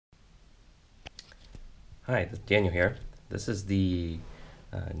Hi, this is Daniel here. This is the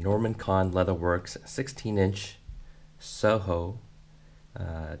Cahn Leatherworks 16-inch Soho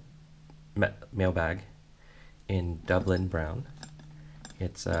mailbag in Dublin brown.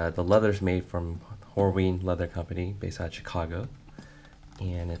 It's the leather's made from Horween Leather Company based out of Chicago,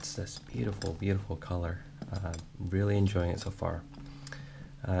 and it's this beautiful, beautiful color. Really enjoying it so far.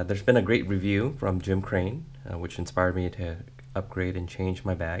 There's been a great review from Jim Crane, which inspired me to upgrade and change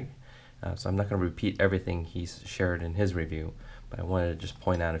my bag. So I'm not going to repeat everything he's shared in his review, but I wanted to just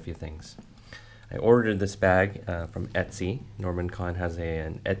point out a few things. I ordered this bag from Etsy. Cahn has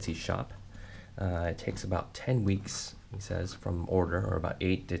an Etsy shop. It takes about 10 weeks, he says, from order, or about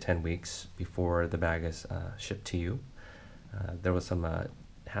 8 to 10 weeks before the bag is shipped to you. There was some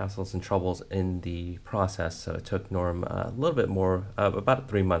hassles and troubles in the process, so it took Norm a little bit more, about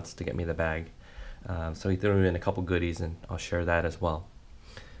 3 months to get me the bag. So he threw in a couple goodies, and I'll share that as well.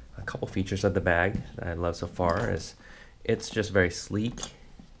 A couple features of the bag that I love so far is it's just very sleek,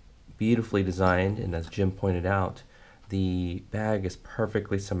 beautifully designed, and as Jim pointed out, the bag is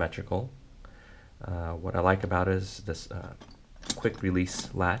perfectly symmetrical. What I like about it is this quick release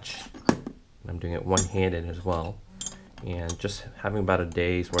latch. I'm doing it one-handed as well, and just having about a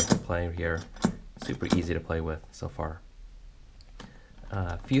day's worth of play here. Super easy to play with so far.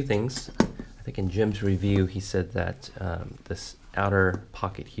 A few things. I think in Jim's review he said that this outer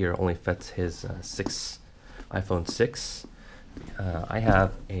pocket here only fits his iPhone 6. I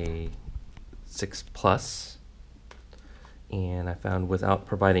have a 6 Plus, and I found without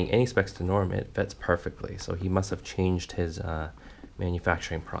providing any specs to Norm, it fits perfectly. So he must have changed his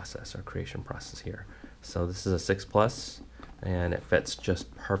manufacturing process or creation process here. So this is a 6 Plus, and it fits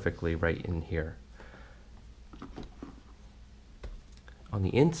just perfectly right in here. On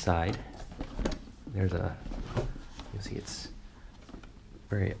the inside, there's you'll see it's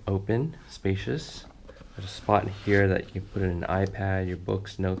very open, spacious. There's a spot in here that you can put in an iPad, your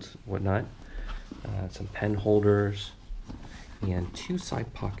books, notes, whatnot. Some pen holders, and 2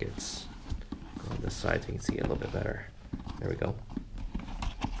 side pockets. Go on this side so you can see it a little bit better. There we go.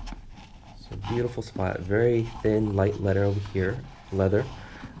 So beautiful spot, very thin, light leather over here, and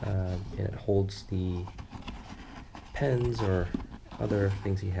it holds the pens or other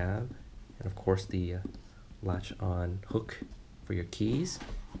things you have, and of course the latch on hook for your keys.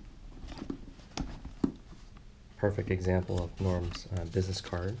 Perfect example of Norm's business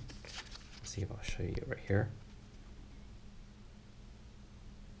card. Let's see if I'll show you right here.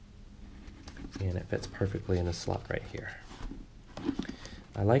 And it fits perfectly in the slot right here.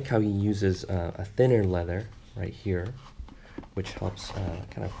 I like how he uses a thinner leather right here, which helps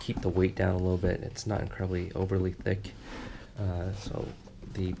kind of keep the weight down a little bit. It's not incredibly overly thick. So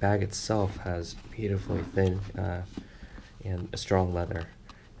the bag itself has beautifully thin and a strong leather.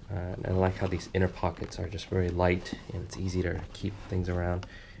 And I like how these inner pockets are just very light, and it's easy to keep things around.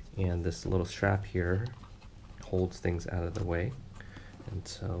 And this little strap here holds things out of the way, and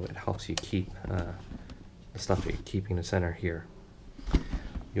so it helps you keep the stuff that you're keeping in the center here.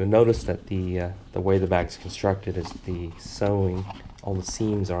 You'll notice that the way the bag's constructed is the sewing, all the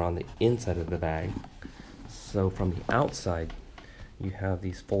seams are on the inside of the bag. So from the outside, you have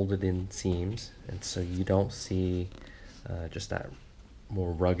these folded in seams, and so you don't see just that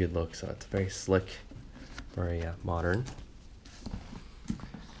more rugged look. So it's very slick, very modern.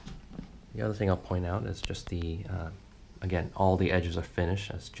 The other thing I'll point out is just the, again, all the edges are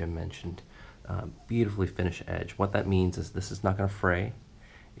finished, as Jim mentioned. Beautifully finished edge. What that means is this is not going to fray.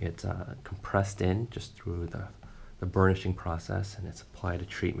 It's compressed in just through the burnishing process, and it's applied a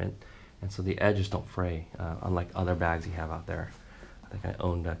treatment. And so the edges don't fray, unlike other bags you have out there. I think I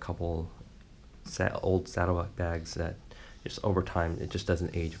owned a couple old Saddleback bags that just over time, it just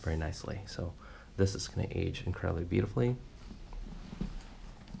doesn't age very nicely. So this is going to age incredibly beautifully.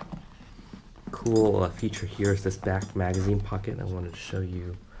 Cool feature here is this back magazine pocket. I wanted to show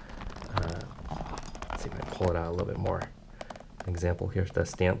you, let's see if I can pull it out a little bit more. An example, here's the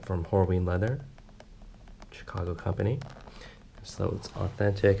stamp from Horween Leather, Chicago company. So it's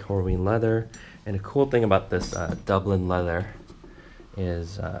authentic Horween leather. And the cool thing about this Dublin leather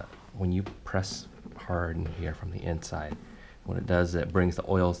is when you press hard in here from the inside, what it does is it brings the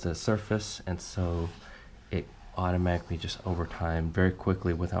oils to the surface, and so it automatically just over time, very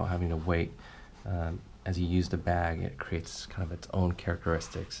quickly without having to wait, as you use the bag, it creates kind of its own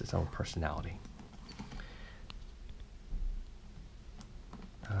characteristics, its own personality.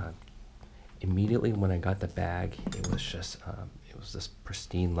 Immediately when I got the bag, it was just it was this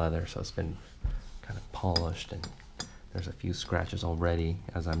pristine leather, so it's been kind of polished, and there's a few scratches already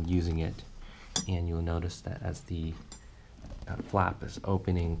as I'm using it. And you'll notice that as the flap is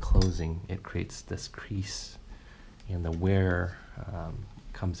opening, closing, it creates this crease, and the wear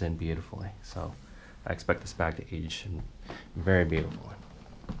comes in beautifully. So I expect this bag to age very beautifully.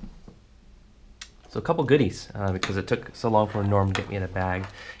 So a couple goodies, because it took so long for Norm to get me in a bag.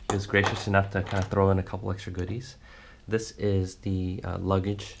 He was gracious enough to kind of throw in a couple extra goodies. This is the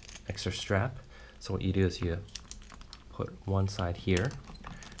luggage extra strap. So what you do is you put one side here,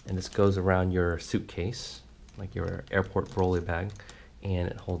 and this goes around your suitcase, like your airport brolly bag, and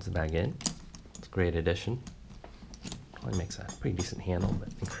it holds the bag in. It's a great addition. Probably makes a pretty decent handle, but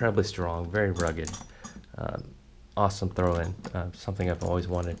incredibly strong, very rugged. Awesome throw-in, something I've always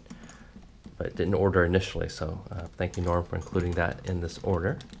wanted, but didn't order initially, so thank you, Norm, for including that in this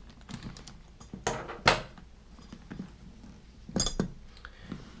order.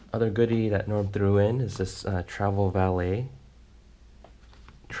 Other goodie that Norm threw in is this Travel Valet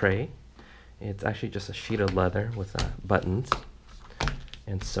tray. It's actually just a sheet of leather with buttons,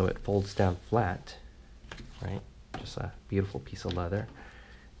 and so it folds down flat, right? Just a beautiful piece of leather.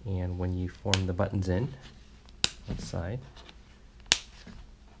 And when you form the buttons in on the side,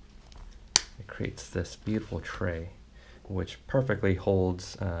 it creates this beautiful tray, which perfectly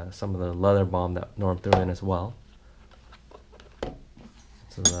holds some of the leather balm that Norm threw in as well.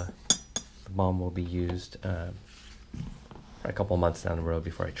 So the balm will be used a couple months down the road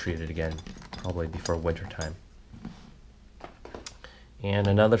before I treat it again, probably before winter time. And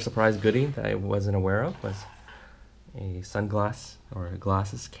another surprise goodie that I wasn't aware of was a sunglass or a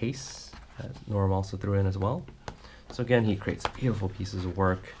glasses case that Norm also threw in as well. So again, he creates beautiful pieces of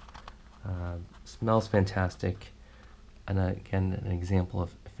work, smells fantastic, and again, an example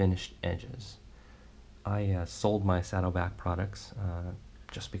of finished edges. I sold my Saddleback products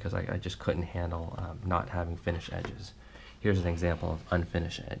just because I just couldn't handle not having finished edges. Here's an example of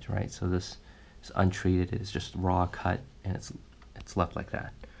unfinished edge, right? So this is untreated, it's just raw cut, and it's left like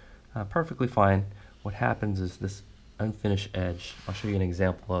that. Perfectly fine. What happens is this unfinished edge, I'll show you an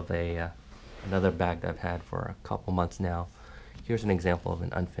example of another bag that I've had for a couple months now. Here's an example of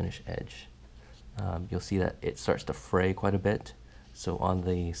an unfinished edge. You'll see that it starts to fray quite a bit. So on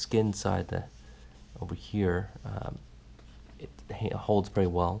the skin side, over here, it holds pretty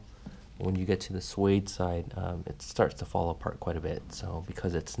well. When you get to the suede side, it starts to fall apart quite a bit. So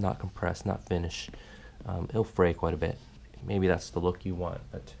because it's not compressed, not finished, it'll fray quite a bit. Maybe that's the look you want,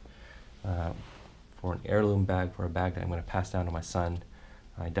 but for an heirloom bag, for a bag that I'm going to pass down to my son,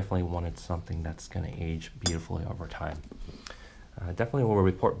 I definitely wanted something that's going to age beautifully over time. Definitely will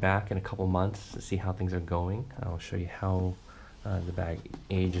report back in a couple months to see how things are going. I'll show you how the bag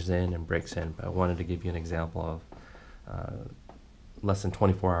ages in and breaks in, but I wanted to give you an example of less than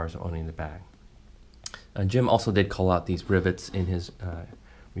 24 hours of owning the bag. Jim also did call out these rivets in his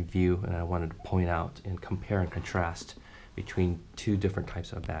review, and I wanted to point out and compare and contrast between two different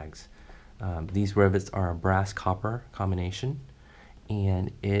types of bags. These rivets are a brass copper combination,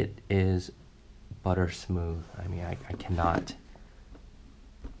 and it is butter smooth. I mean, I cannot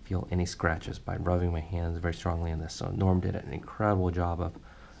feel any scratches by rubbing my hands very strongly in this. So Norm did an incredible job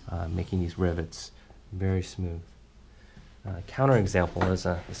of making these rivets very smooth. Counter example is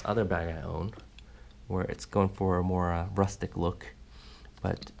this other bag I own, where it's going for a more rustic look,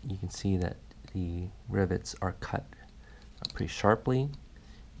 but you can see that the rivets are cut pretty sharply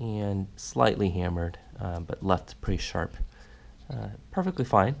and slightly hammered, but left pretty sharp. Perfectly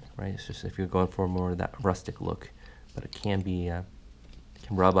fine, right? It's just if you're going for more of that rustic look, but it can be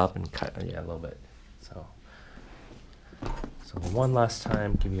can rub up and cut a little bit. So one last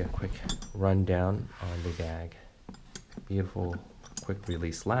time, give you a quick rundown on the bag. Beautiful quick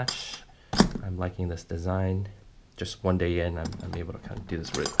release latch. I'm liking this design. Just one day in, I'm able to kind of do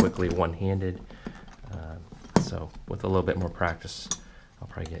this really quickly, one-handed. So with a little bit more practice, I'll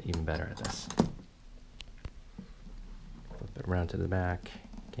probably get even better at this. Flip it around to the back,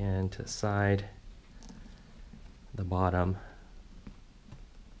 again to the side, the bottom,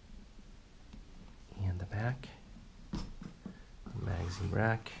 and the back. Magazine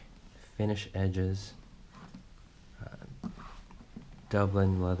rack, finish edges.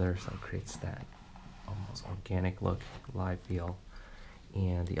 Dublin leather, so it creates that almost organic look, live feel.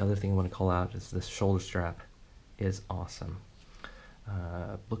 And the other thing I want to call out is this shoulder strap is awesome.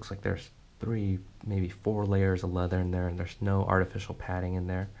 Looks like there's 3, maybe 4 layers of leather in there, and there's no artificial padding in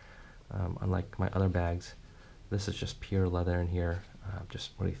there. Unlike my other bags, this is just pure leather in here,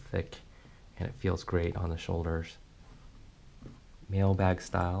 just really thick, and it feels great on the shoulders. Mailbag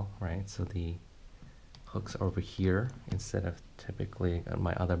style, right? So the hooks over here instead of typically on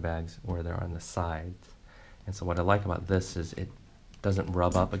my other bags where they're on the sides. And so what I like about this is it doesn't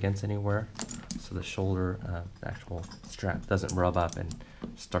rub up against anywhere. So the shoulder, the actual strap doesn't rub up and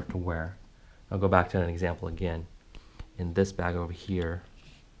start to wear. I'll go back to an example again. In this bag over here,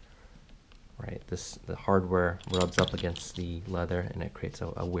 right, the hardware rubs up against the leather and it creates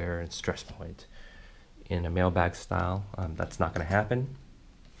a wear and stress point. In a mailbag style, that's not going to happen.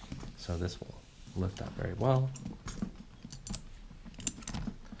 So this will lift up very well.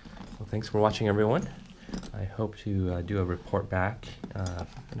 Well, thanks for watching, everyone. I hope to do a report back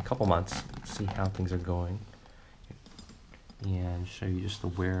in a couple months, see how things are going, and show you just the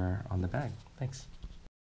wear on the bag. Thanks.